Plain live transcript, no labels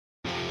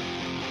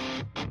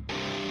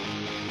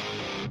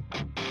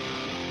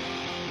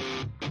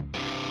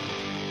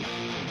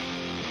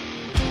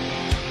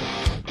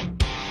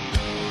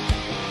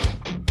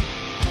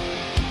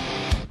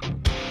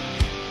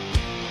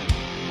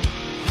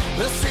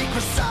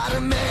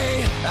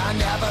I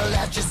never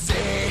let you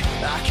see.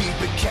 I keep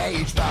it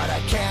caged, but I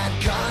can't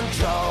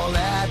control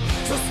it.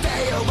 So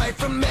stay away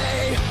from me,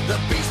 the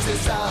beast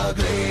is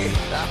ugly.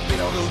 I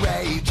feel the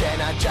rage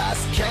and I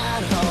just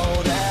can't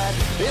hold it.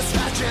 It's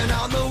scratching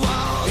on the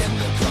walls, in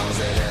the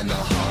closet, in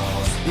the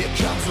halls. It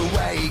comes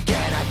awake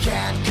and I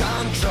can't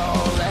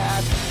control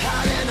it.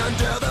 Hiding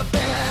under the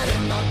bed,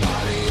 in my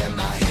body, in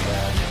my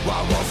head. Why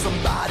won't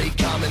somebody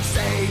come and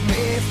save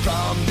me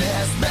from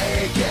this?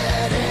 Make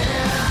it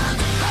end.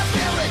 I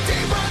feel it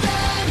deep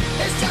within,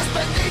 it's just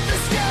beneath the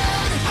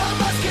skin. I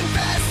must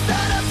confess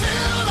that I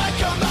feel like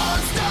a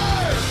monster.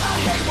 I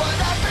hate what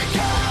I've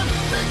become,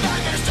 the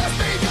nightmare's just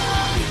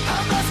begun. I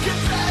must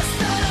confess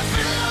that I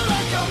feel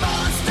like a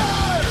monster.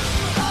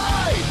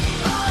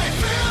 I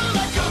feel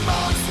like a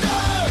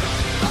monster.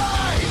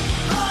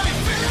 I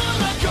feel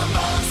like a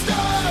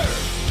monster.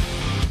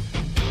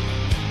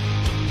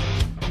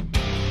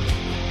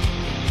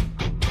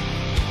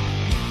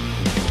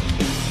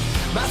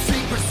 My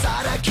secret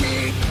side I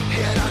keep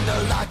hid under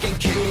lock and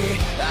key.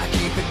 I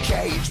keep it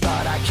caged,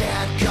 but I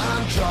can't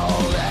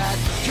control it.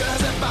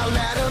 Cause if I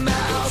let him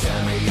out, he'll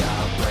tear me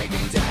up, break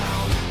me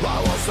down. Why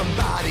won't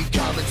somebody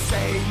come and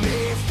save me